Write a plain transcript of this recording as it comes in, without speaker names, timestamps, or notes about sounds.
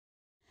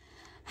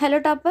Hello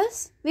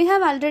toppers, we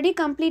have already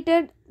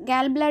completed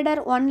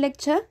gallbladder 1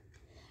 lecture.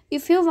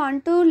 If you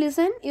want to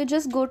listen, you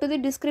just go to the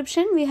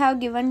description, we have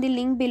given the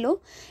link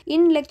below.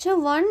 In lecture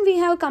 1, we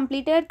have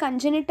completed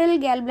congenital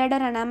gallbladder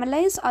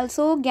anomalies,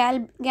 also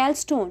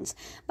gallstones.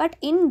 But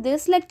in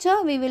this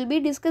lecture, we will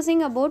be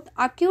discussing about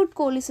acute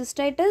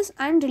cholecystitis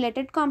and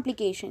related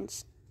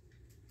complications.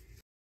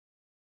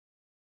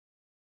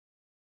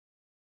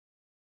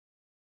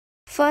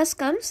 First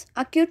comes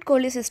acute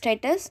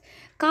cholecystitis.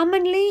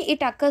 Commonly,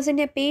 it occurs in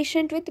a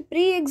patient with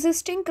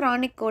pre-existing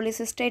chronic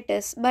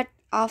cholecystitis, but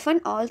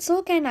often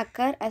also can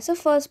occur as a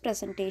first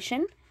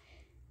presentation.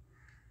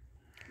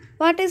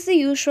 What is the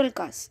usual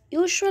cause?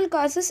 Usual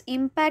cause is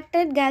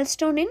impacted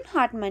gallstone in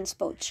Hartmann's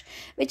pouch,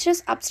 which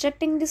is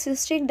obstructing the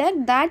cystic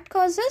duct that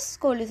causes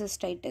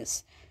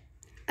cholecystitis.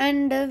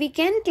 And we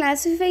can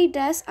classify it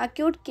as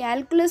acute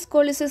calculus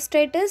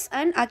cholecystitis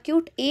and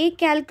acute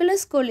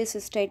acalculous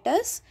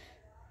cholecystitis.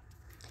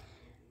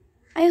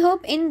 I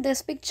hope in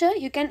this picture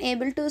you can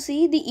able to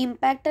see the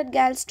impacted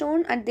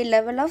gallstone at the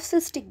level of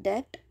cystic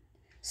duct.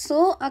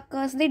 So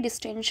occurs the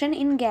distension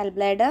in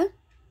gallbladder.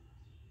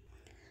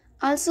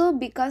 Also,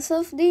 because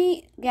of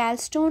the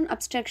gallstone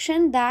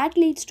obstruction, that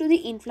leads to the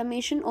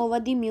inflammation over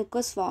the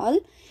mucous wall.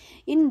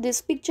 In this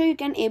picture you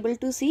can able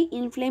to see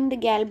inflamed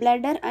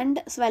gallbladder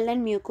and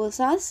swollen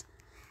mucosas.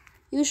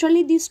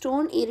 Usually the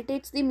stone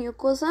irritates the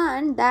mucosa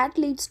and that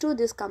leads to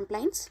this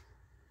complaints.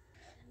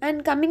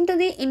 And coming to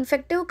the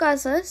infective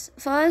causes,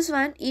 first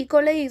one, E.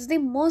 coli is the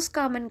most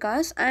common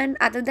cause, and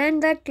other than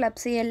that,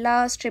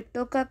 Klebsiella,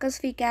 Streptococcus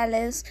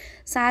faecalis,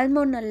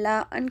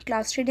 Salmonella and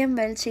Clostridium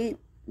welchi,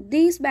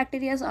 these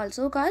bacteria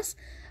also cause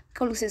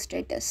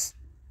cholecystitis.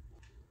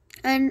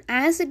 And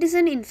as it is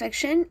an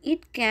infection,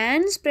 it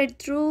can spread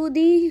through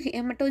the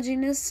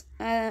hematogenous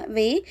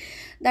way,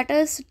 that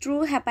is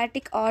through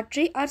hepatic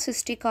artery or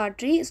cystic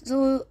artery.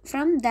 So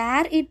from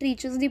there it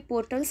reaches the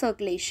portal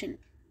circulation.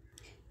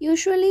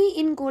 Usually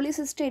in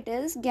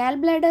cholecystitis,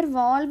 gallbladder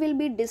wall will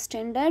be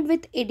distended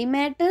with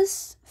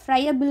edematous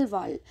friable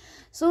wall.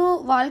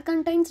 So wall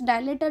contains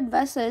dilated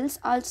vessels.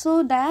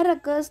 Also there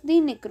occurs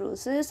the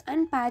necrosis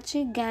and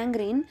patchy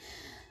gangrene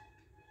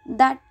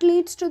that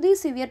leads to the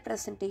severe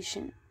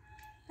presentation.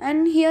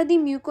 And here the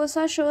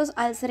mucosa shows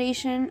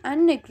ulceration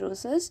and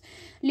necrosis.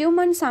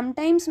 Lumen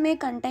sometimes may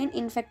contain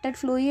infected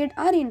fluid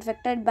or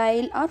infected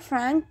bile or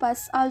frank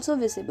pus also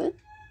visible.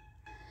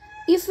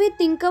 If we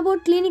think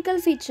about clinical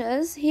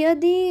features, here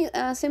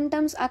the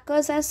symptoms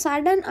occurs as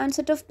sudden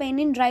onset of pain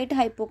in right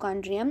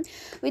hypochondrium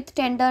with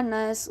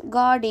tenderness,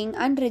 guarding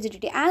and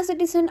rigidity. As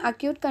it is an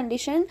acute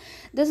condition,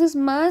 this is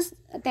must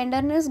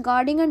tenderness,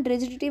 guarding and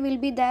rigidity will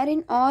be there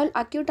in all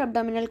acute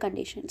abdominal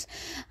conditions.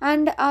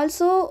 And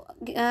also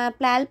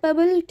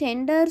palpable,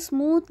 tender,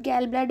 smooth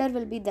gallbladder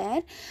will be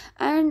there,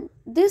 and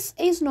this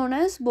is known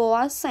as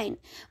Boas sign.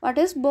 What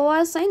is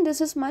Boas sign?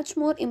 This is much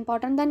more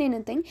important than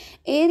anything.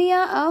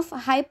 Area of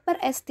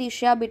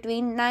hyperesthesia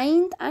between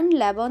 9th and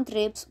 11th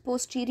ribs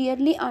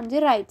posteriorly on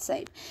the right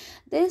side.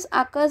 This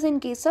occurs in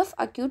case of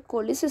acute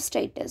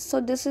cholecystitis. So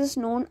this is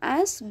known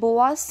as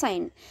Boas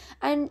sign,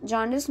 and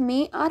jaundice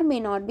may or may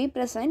not be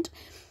present.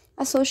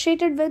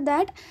 Associated with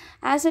that,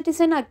 as it is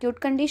an acute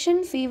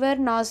condition, fever,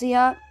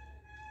 nausea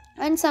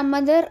and some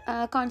other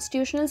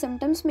constitutional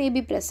symptoms may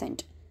be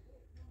present.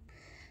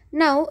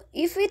 Now,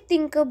 if we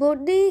think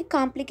about the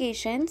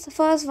complications,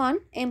 first one,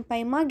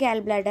 empyema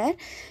gallbladder.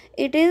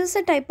 It is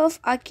a type of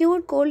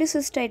acute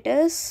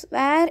cholecystitis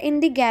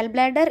wherein the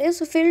gallbladder is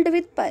filled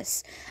with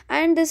pus,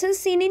 and this is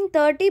seen in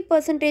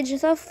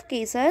 30% of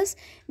cases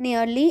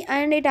nearly,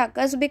 and it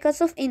occurs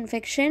because of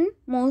infection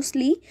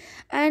mostly,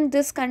 and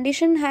this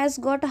condition has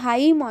got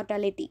high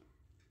mortality.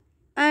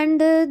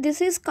 And this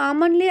is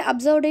commonly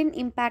observed in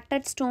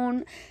impacted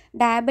stone,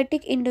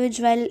 diabetic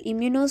individual,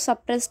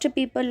 immunosuppressed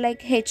people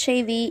like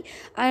HIV,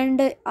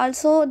 and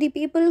also the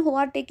people who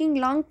are taking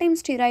long time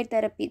steroid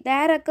therapy.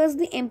 There occurs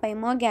the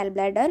empyema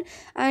gallbladder,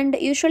 and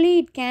usually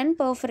it can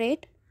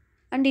perforate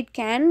and it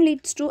can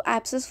leads to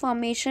abscess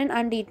formation,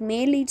 and it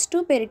may leads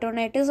to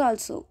peritonitis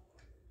also.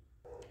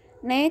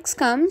 Next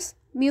comes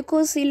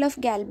mucocele of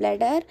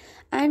gallbladder,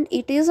 and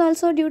it is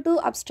also due to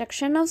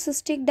obstruction of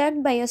cystic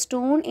duct by a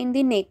stone in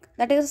the neck,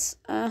 that is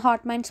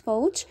Hartmann's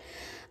pouch,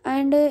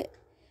 and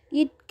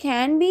it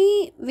can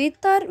be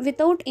with or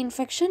without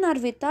infection or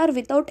with or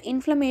without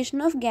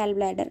inflammation of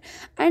gallbladder,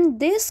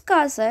 and this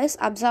causes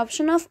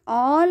absorption of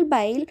all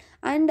bile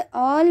and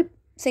all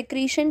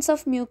secretions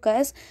of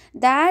mucus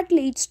that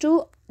leads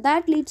to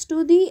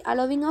the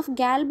allowing of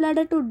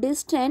gallbladder to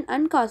distend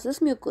and causes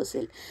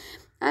mucocele.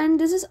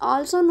 And this is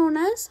also known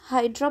as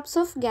hydrops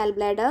of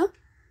gallbladder.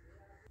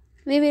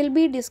 We will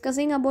be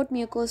discussing about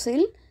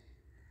mucocele.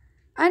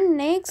 And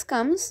next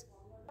comes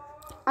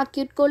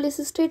acute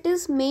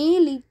cholecystitis may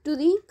lead to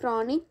the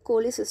chronic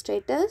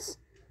cholecystitis.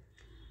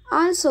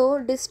 Also,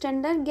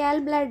 distended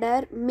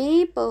gallbladder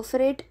may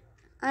perforate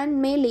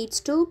and may leads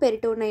to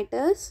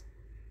peritonitis.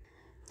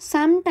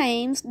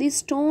 Sometimes the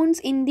stones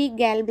in the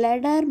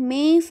gallbladder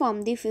may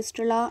form the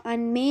fistula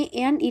and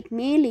it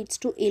may leads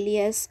to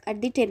ileus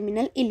at the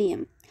terminal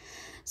ileum.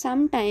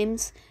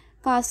 Sometimes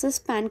causes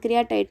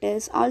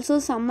pancreatitis. Also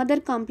some other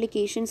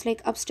complications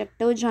like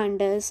obstructive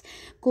jaundice,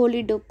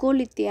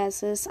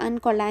 cholecystitis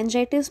and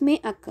cholangitis may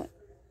occur.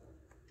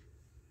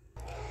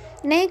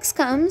 Next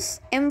comes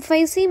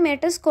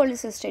emphysematous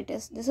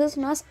cholecystitis. This is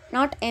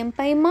not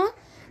empyema.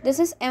 This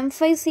is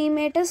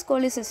emphysematous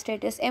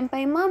cholecystitis.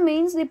 Empyema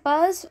means the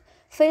pus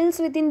fills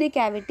within the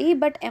cavity,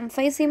 but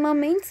emphysema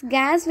means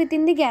gas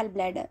within the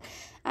gallbladder.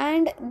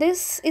 And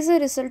this is a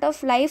result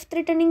of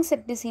life-threatening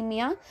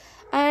septicemia.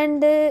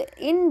 And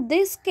in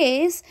this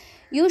case,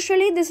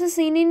 usually this is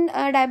seen in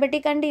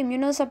diabetic and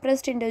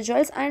immunosuppressed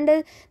individuals,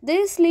 and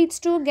this leads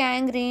to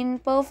gangrene,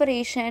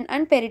 perforation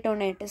and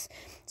peritonitis.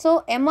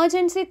 So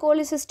emergency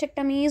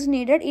cholecystectomy is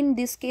needed in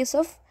this case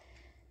of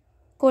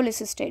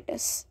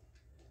cholecystitis.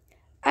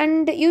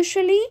 And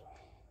usually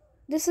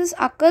this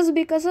occurs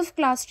because of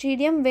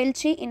Clostridium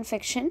welchi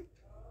infection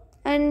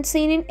and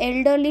seen in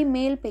elderly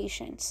male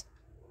patients.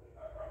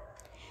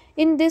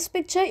 In this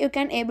picture you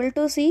can able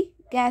to see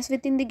gas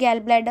within the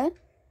gallbladder,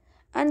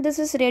 and this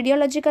is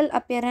radiological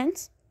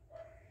appearance.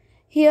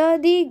 Here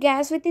the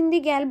gas within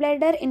the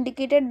gallbladder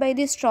indicated by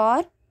the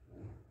star,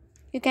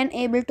 you can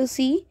able to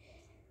see.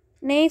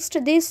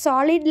 Next, these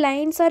solid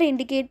lines are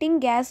indicating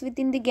gas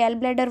within the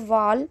gallbladder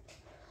wall.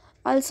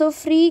 Also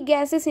free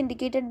gas is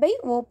indicated by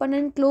open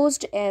and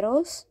closed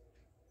arrows.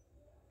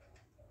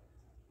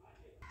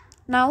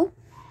 Now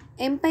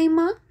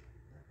empyema.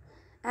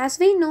 As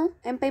we know,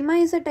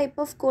 empyema is a type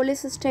of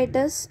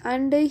cholecystitis,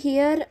 and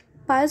here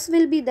pus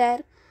will be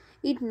there.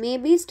 It may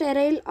be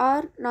sterile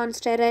or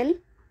non-sterile.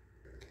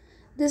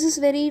 This is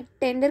very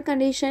tender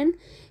condition.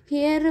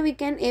 Here we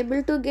can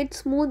able to get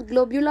smooth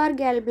globular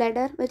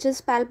gallbladder, which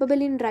is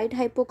palpable in right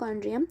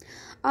hypochondrium.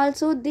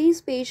 Also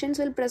these patients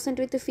will present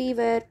with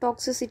fever,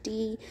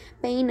 toxicity,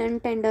 pain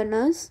and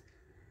tenderness,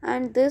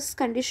 and this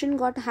condition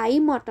got high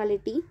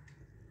mortality.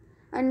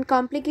 And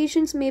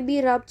complications may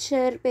be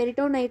rupture,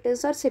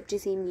 peritonitis or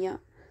septicemia.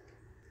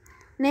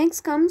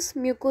 Next comes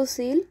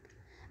mucocele.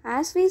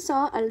 As we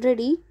saw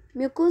already,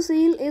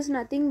 mucocele is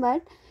nothing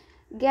but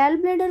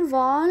gallbladder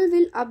wall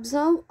will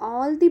absorb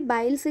all the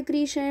bile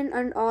secretion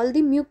and all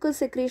the mucus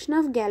secretion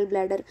of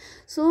gallbladder.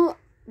 So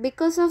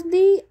because of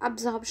the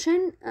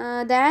absorption,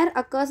 there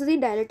occurs the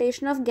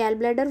dilatation of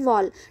gallbladder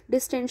wall,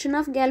 distension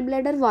of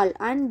gallbladder wall,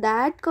 and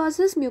that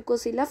causes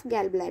mucocele of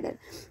gallbladder.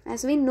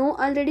 As we know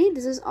already,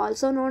 this is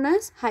also known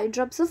as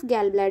hydrops of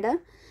gallbladder.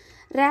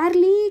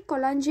 Rarely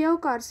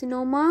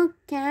cholangiocarcinoma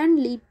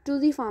can lead to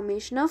the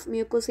formation of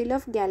mucocele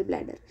of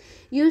gallbladder.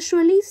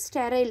 Usually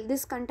sterile,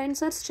 these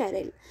contents are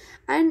sterile,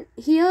 and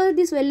here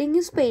the swelling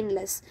is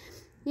painless.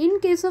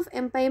 In case of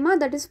empyema,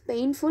 that is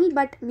painful,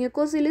 but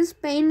mucocele is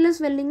painless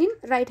swelling in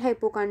right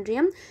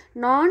hypochondrium,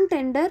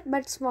 non-tender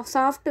but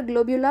soft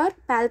globular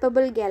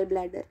palpable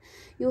gallbladder.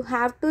 You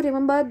have to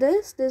remember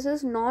this. This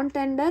is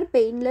non-tender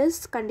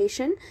painless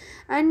condition,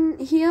 and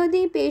here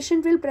the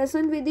patient will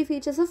present with the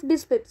features of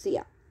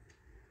dyspepsia.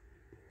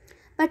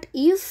 But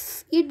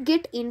if it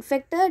get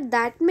infected,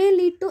 that may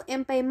lead to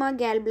empyema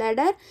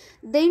gallbladder.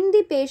 Then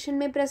the patient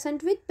may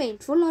present with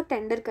painful or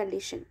tender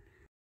condition.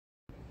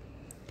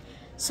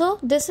 So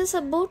this is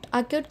about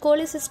acute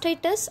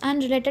cholecystitis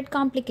and related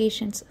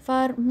complications.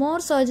 For more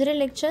surgery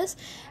lectures,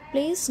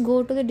 please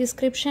go to the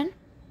description.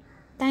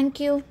 Thank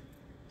you.